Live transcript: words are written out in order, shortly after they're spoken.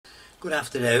Good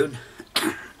afternoon.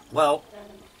 Well,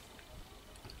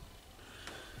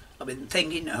 I've been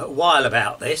thinking a while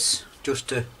about this,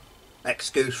 just an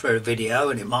excuse for a video,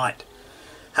 and it might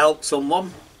help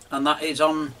someone, and that is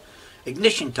on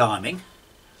ignition timing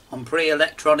on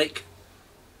pre-electronic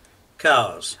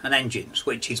cars and engines,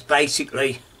 which is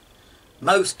basically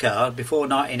most cars before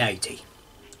 1980.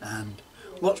 And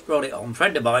what's brought it on? A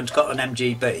friend of mine's got an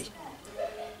MGB,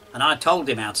 and I told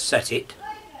him how to set it.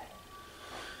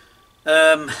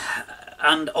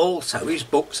 And also his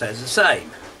book says the same,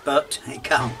 but he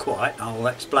can't quite. I'll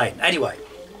explain. Anyway,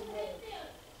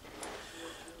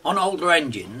 on older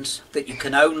engines that you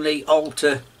can only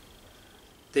alter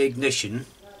the ignition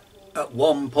at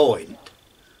one point,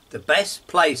 the best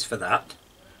place for that,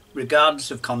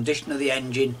 regardless of condition of the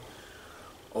engine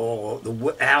or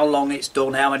how long it's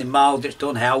done, how many miles it's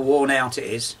done, how worn out it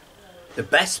is, the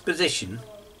best position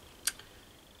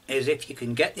is if you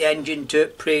can get the engine to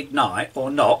pre-ignite or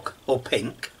knock or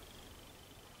pink,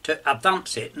 to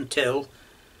advance it until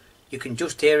you can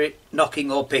just hear it knocking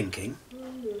or pinking,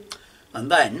 and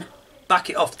then back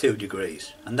it off 2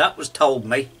 degrees. And that was told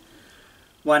me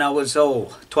when I was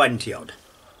 20 odd,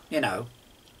 you know,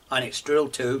 and it's still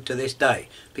true to this day,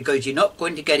 because you're not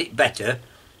going to get it better.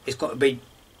 It's got to be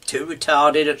too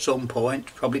retarded at some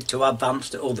point, probably too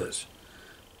advanced at others,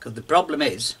 because the problem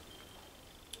is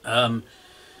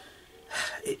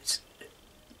it's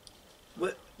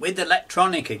with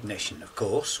electronic ignition, of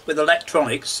course, with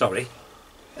electronics, sorry,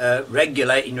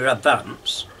 regulating your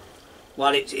advance.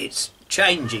 Well, it's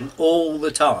changing all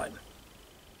the time,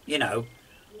 you know,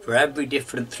 for every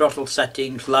different throttle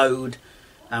settings, load,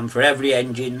 and for every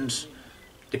engines,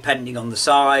 depending on the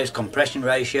size, compression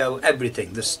ratio,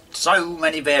 everything. There's so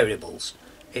many variables,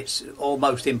 it's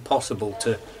almost impossible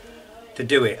to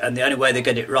do it, and the only way they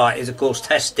get it right is, of course,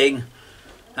 testing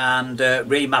and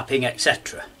remapping,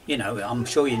 etc. You know, I'm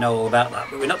sure you know all about that,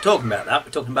 but we're not talking about that.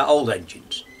 We're talking about old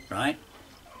engines, right?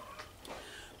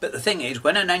 But the thing is,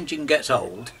 when an engine gets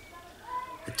old,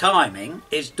 the timing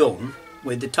is done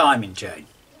with the timing chain,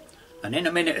 and in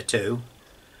a minute or two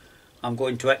I'm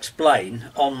going to explain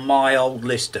on my old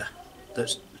lister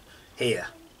that's here,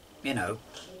 you know,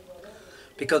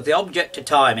 because the object of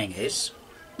timing is,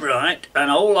 right, and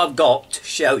all I've got to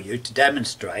show you, to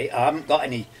demonstrate, I haven't got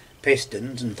any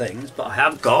pistons and things, but I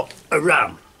have got a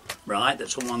ram, right,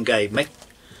 that someone gave me,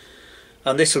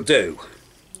 and this will do.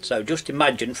 So just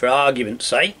imagine, for argument's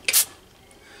sake,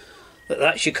 that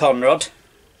that's your conrod,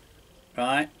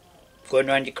 right, going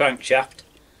around your crankshaft,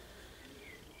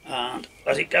 and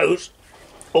as it goes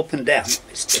up and down,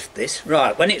 it's stiff this,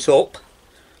 right, when it's up,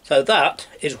 so that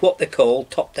is what they call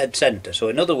top dead centre. So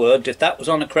in other words, if that was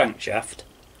on a crankshaft,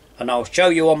 and I'll show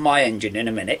you on my engine in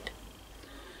a minute,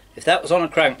 if that was on a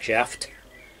crankshaft,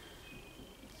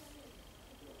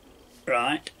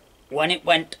 right, when it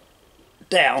went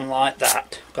down like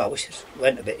that, God, I wish this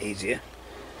went a bit easier,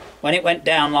 when it went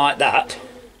down like that,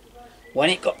 when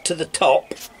it got to the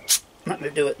top, let me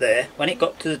do it there, when it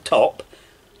got to the top,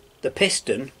 the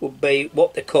piston would be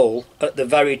what they call at the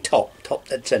very top, top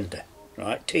dead centre,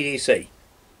 right, TDC,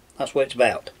 that's what it's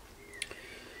about.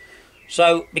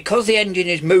 So because the engine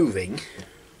is moving,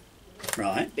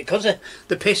 right, because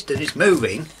the piston is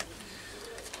moving,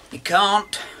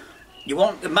 you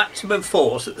want the maximum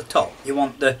force at the top. You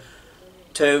want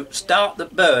to start the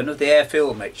burn of the air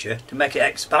fuel mixture to make it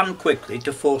expand quickly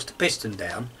to force the piston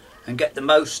down and get the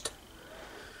most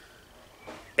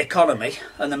economy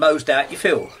and the most out your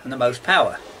fuel and the most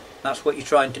power. That's what you're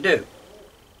trying to do.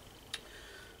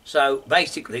 So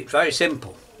basically it's very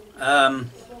simple.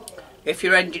 If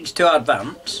your engine's too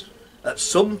advanced, at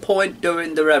some point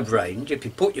during the rev range, if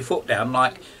you put your foot down,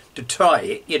 like to try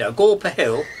it, you know, go up a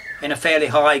hill in a fairly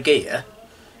high gear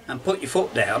and put your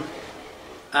foot down,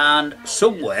 and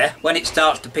somewhere when it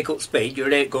starts to pick up speed,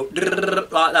 you'll hear it go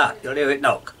like that, you'll hear it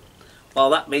knock. Well,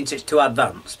 that means it's too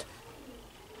advanced.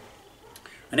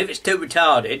 And if it's too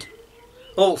retarded,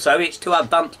 also it's too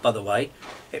advanced, by the way,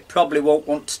 it probably won't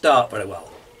want to start very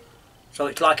well. So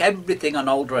it's like everything on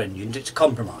older engines, it's a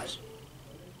compromise.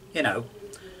 You know,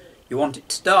 you want it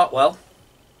to start well,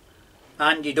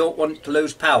 and you don't want it to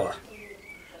lose power.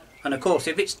 And of course,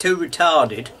 if it's too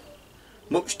retarded,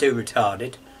 much too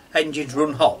retarded, engines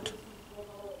run hot,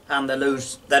 and they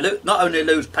not only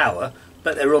lose power,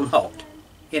 but they run hot,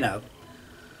 you know.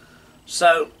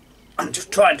 So I'm just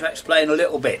trying to explain a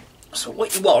little bit. So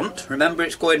what you want, remember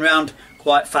it's going round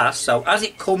quite fast, so as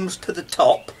it comes to the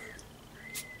top,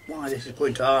 why this is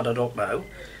going too hard I don't know,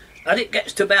 as it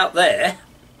gets to about there,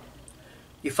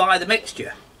 you fire the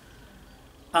mixture,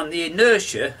 and the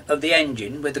inertia of the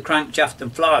engine with the crankshaft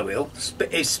and flywheel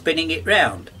is spinning it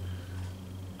round,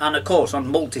 and of course on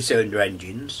multi-cylinder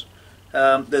engines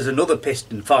there's another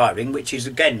piston firing which is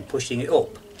again pushing it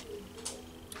up.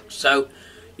 So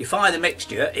you fire the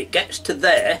mixture, it gets to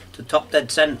there, to top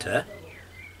dead centre,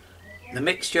 the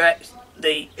mixture,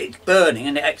 it's burning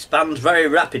and it expands very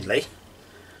rapidly,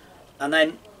 and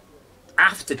then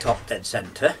after top dead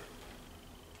centre,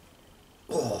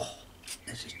 oh,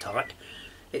 this is tight,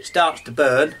 it starts to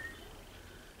burn,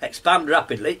 expand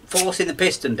rapidly, forcing the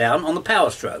piston down on the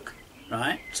power stroke.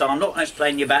 Right, so I'm not going to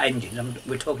explain you about engines,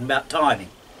 we're talking about timing.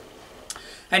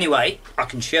 Anyway, I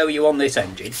can show you on this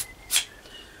engine,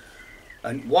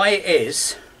 and why it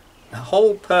is, the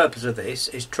whole purpose of this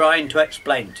is trying to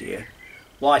explain to you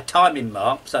why timing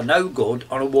marks are no good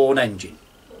on a worn engine.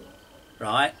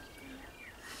 Right,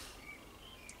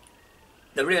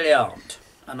 they really aren't,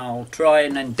 and I'll try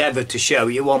and endeavour to show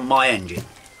you on my engine.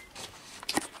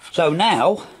 So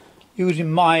now,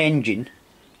 using my engine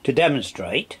to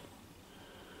demonstrate,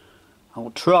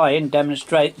 I'll try and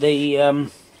demonstrate the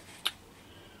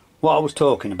what I was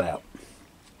talking about.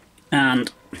 And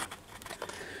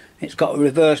it's got a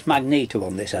reverse magneto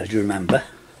on this, as you remember,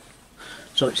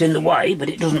 so it's in the way, but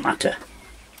it doesn't matter.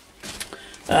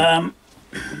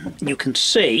 You can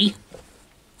see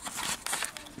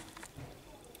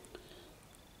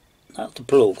that's the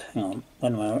plug. Hang on,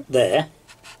 when we're there,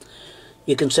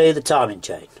 you can see the timing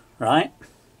chain, right?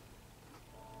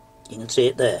 You can see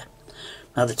it there.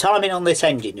 Now the timing on this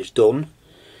engine is done.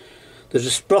 There's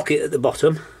a sprocket at the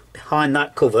bottom behind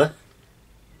that cover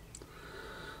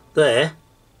there,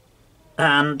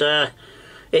 and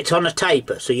it's on a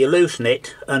taper, so you loosen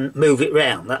it and move it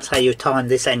round. That's how you time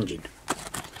this engine.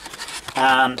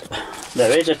 And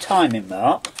there is a timing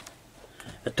mark,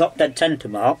 a top dead centre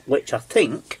mark, which I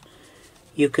think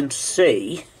you can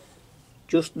see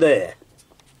just there.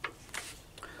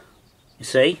 You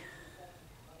see?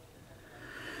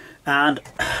 And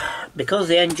because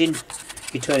the engine,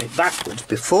 you turn it backwards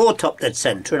before top dead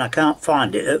centre, and I can't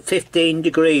find it, at 15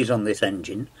 degrees on this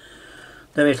engine,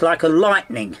 there is like a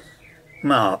lightning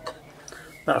mark,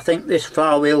 but I think this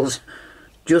flywheel's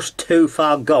just too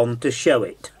far gone to show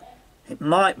it. It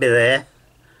might be there,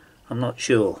 I'm not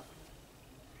sure.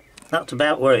 That's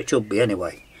about where it should be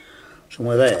anyway,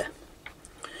 somewhere there.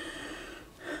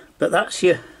 But that's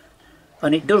your,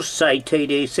 and it does say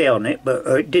TDC on it, but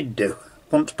it did do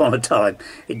once upon a time.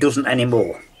 It doesn't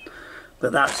anymore,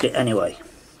 but that's it anyway.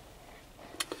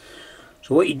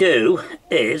 So what you do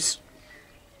is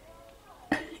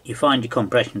you find your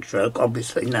compression stroke,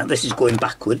 obviously. Now this is going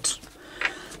backwards,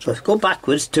 so if you go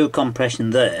backwards to a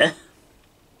compression there,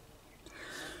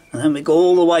 and then we go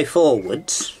all the way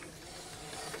forwards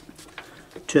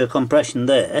to a compression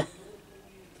there.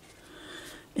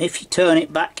 If you turn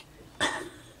it back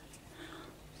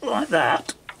like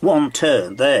that, one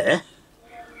turn there,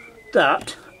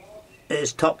 that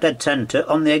is top dead centre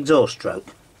on the exhaust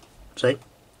stroke. See?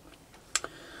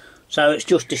 So it's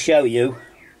just to show you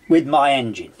with my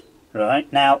engine.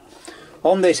 Right, now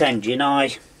on this engine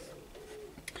I've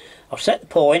set the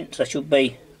points. There should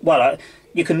be, well,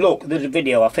 you can look, there's a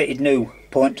video, I fitted new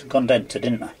points and condenser,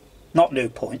 didn't I? Not new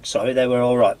points, sorry, they were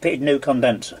alright. Fitted new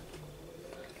condenser.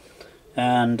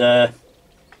 And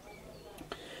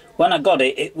when I got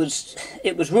it, it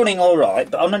was running alright,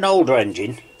 but on an older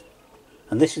engine,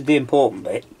 and this is the important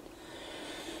bit,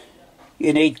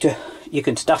 you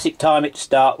can static time it to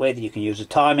start with, you can use a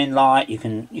timing light, you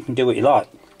can do what you like.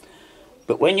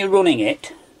 But when you're running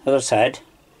it, as I said,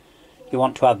 you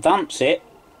want to advance it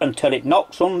until it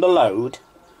knocks under load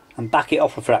and back it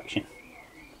off a fraction,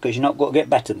 because you're not going to get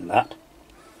better than that.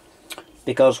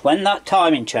 Because when that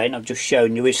timing chain I've just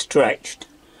shown you is stretched,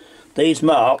 these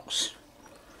marks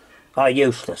are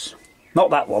useless. Not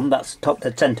that one, that's the top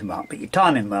dead centre mark, but your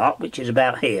timing mark, which is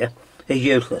about here, is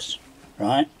useless,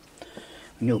 right?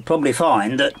 And you'll probably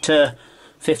find that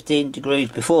 15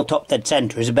 degrees before top dead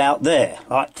centre is about there,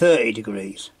 like 30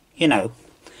 degrees. You know,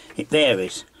 it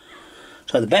varies.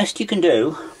 So the best you can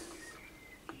do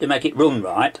to make it run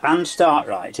right and start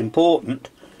right, it's important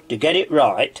to get it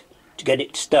right, to get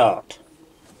it to start.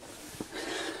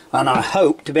 And I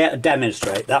hope to be able to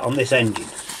demonstrate that on this engine.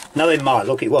 Knowing my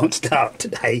luck, it won't start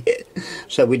today.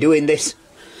 So we're doing this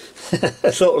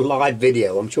sort of live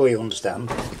video, I'm sure you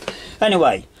understand.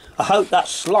 Anyway, I hope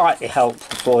that's slightly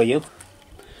helpful for you,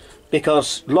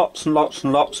 because lots and lots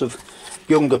and lots of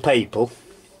younger people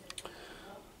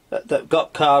that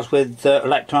got cars with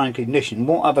electronic ignition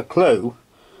won't have a clue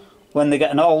when they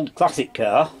get an old classic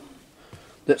car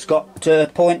that's got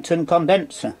points and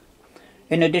condenser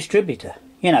in a distributor,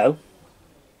 you know.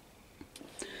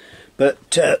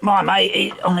 But my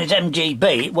mate, on his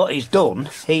MGB, what he's done,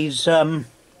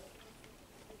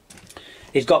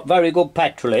 it's got very good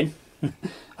petrol in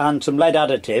and some lead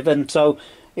additive, and so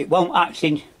it won't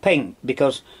actually pink,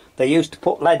 because they used to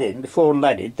put lead in, before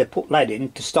leaded, they put lead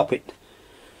in to stop it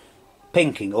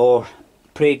pinking or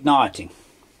pre-igniting.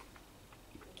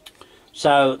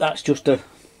 So that's just an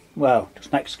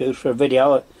excuse for a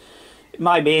video. It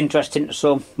might be interesting to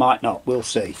some, might not, we'll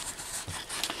see.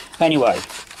 Anyway,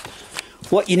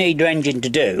 what you need your engine to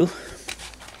do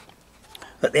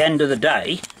at the end of the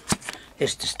day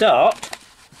is to start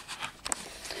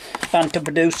and to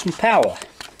produce some power.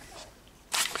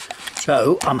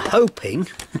 So I'm hoping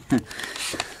that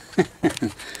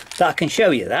I can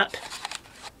show you that.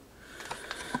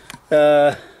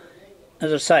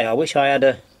 As I say, I wish I had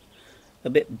a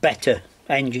bit better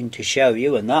engine to show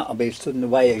you, and that I'll be stood in the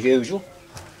way as usual.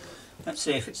 Let's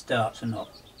see if it starts or not.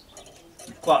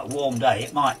 It's quite a warm day,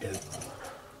 it might do.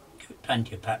 Give it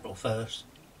plenty of petrol first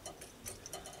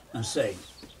and see.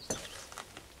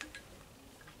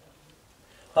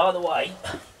 By the way,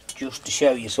 just to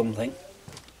show you something,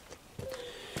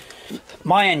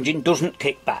 my engine doesn't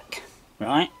kick back,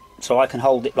 right? So I can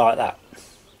hold it like that.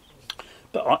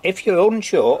 But if you're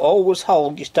unsure, always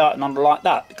hold your starting on like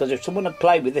that, because if someone had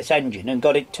played with this engine and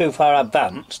got it too far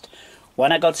advanced,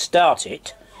 when I got to start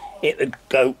it, it would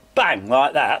go bang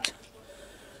like that.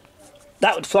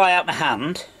 That would fly out my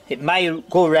hand. It may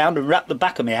go around and wrap the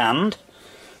back of my hand,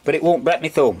 but it won't break my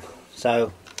thumb.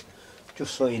 So,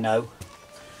 just so you know.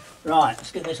 Right,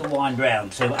 let's give this a wind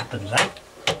round, see what happens, eh?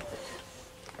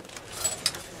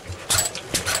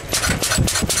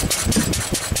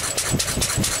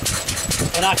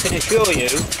 And I can assure you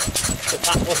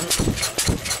that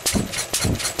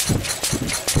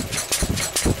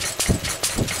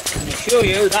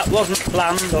wasn't...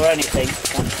 planned or anything.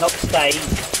 That's not staged.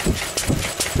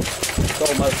 It's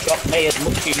almost shocked me as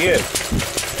much as you.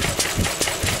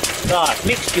 Right,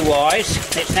 mixture wise,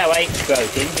 it's now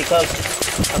 8-stroking because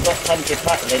I've got plenty of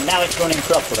petrol in. Now it's running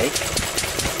properly.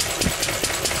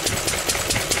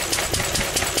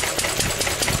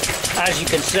 As you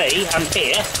can see, I'm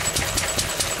here.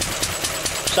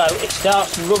 So it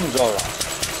starts and runs alright,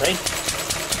 see?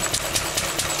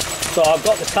 So I've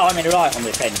got the timing right on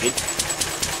this engine.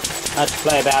 I had to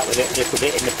play about with it a little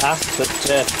bit in the past, but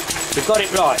we've got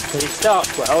it right, because it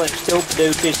starts well and it still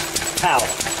produces power.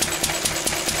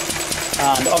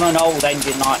 And on an old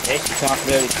engine like this, you can't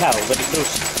really tell, but it does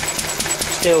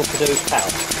still produce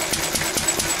power.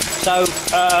 So,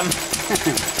 on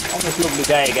this lovely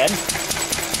day again,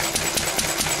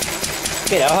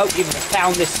 you know, I hope you've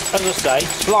found this, as I say,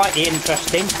 slightly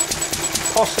interesting,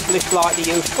 possibly slightly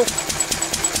useful,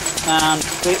 and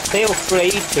feel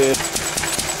free to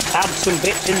add some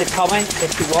bits in the comments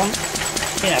if you want,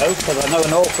 you know, because I know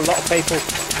an awful lot of people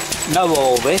know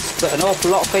all this, but an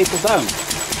awful lot of people don't.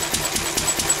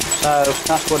 So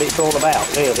that's what it's all about,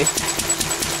 really.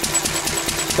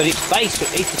 But it's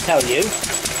basically to tell you,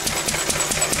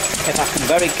 if I can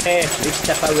very carefully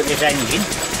step over this engine,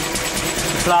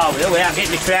 flywheel without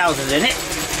getting my trousers in it,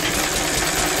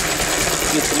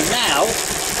 you can now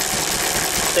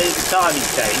see the timing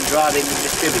chain driving the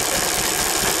distributor.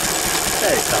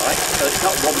 Very tight, so it's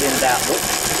not wobbling about much.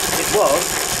 If it was,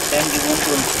 the engine wouldn't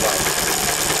run away.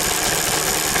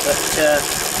 But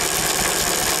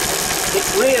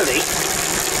it's really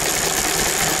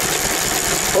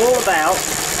all about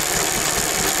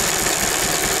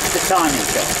the timing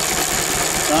chain,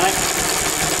 right?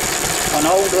 On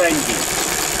older engines.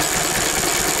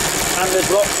 And there's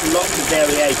lots and lots of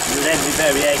variations, with every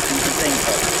variation you can think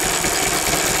of.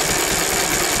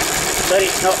 So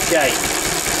it's not changed.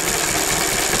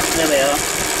 There we are.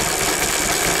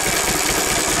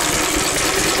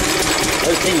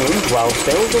 Those things runs well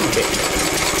still, doesn't it?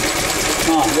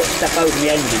 Right, let's step over the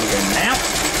engine again now.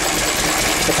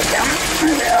 Step it down.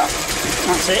 There we are.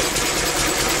 That's it.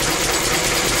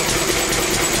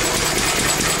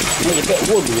 There's a bit of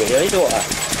wood really, don't I?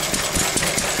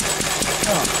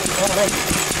 Oh, all in.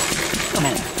 Come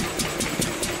in.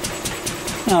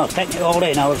 No, taking it all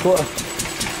in. I was going to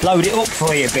load it up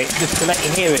for you a bit, just to let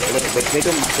you hear it a little bit. It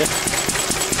doesn't matter.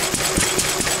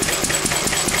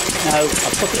 No,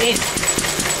 I'll put it in.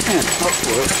 Yeah, that's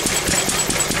work.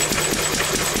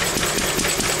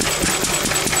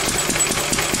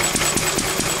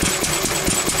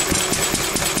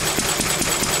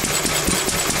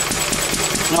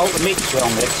 Now the mixture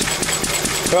on this,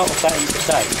 throttle setting the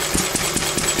same.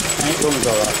 And it runs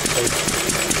alright, see.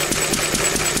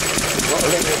 Got a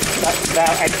little, that's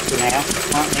about extra now.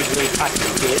 Might need to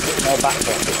repackage it, a bit more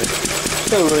background of it.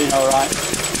 Still running alright.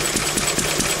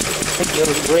 I think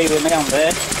you'll agree with me on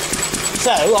there.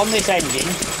 So, on this engine,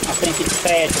 I think it's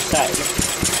fair to say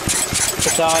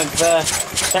that I've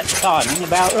set the timing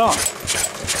about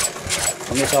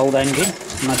right on this old engine,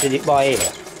 and I did it by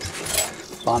ear,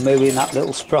 by moving that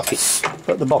little sprocket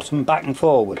at the bottom back and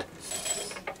forward.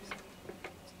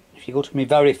 If you go to my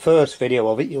very first video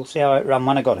of it, you'll see how it ran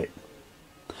when I got it.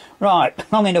 Right,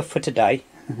 long enough for today.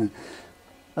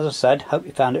 As I said, hope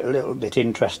you found it a little bit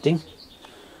interesting.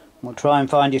 We'll try and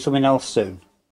find you something else soon.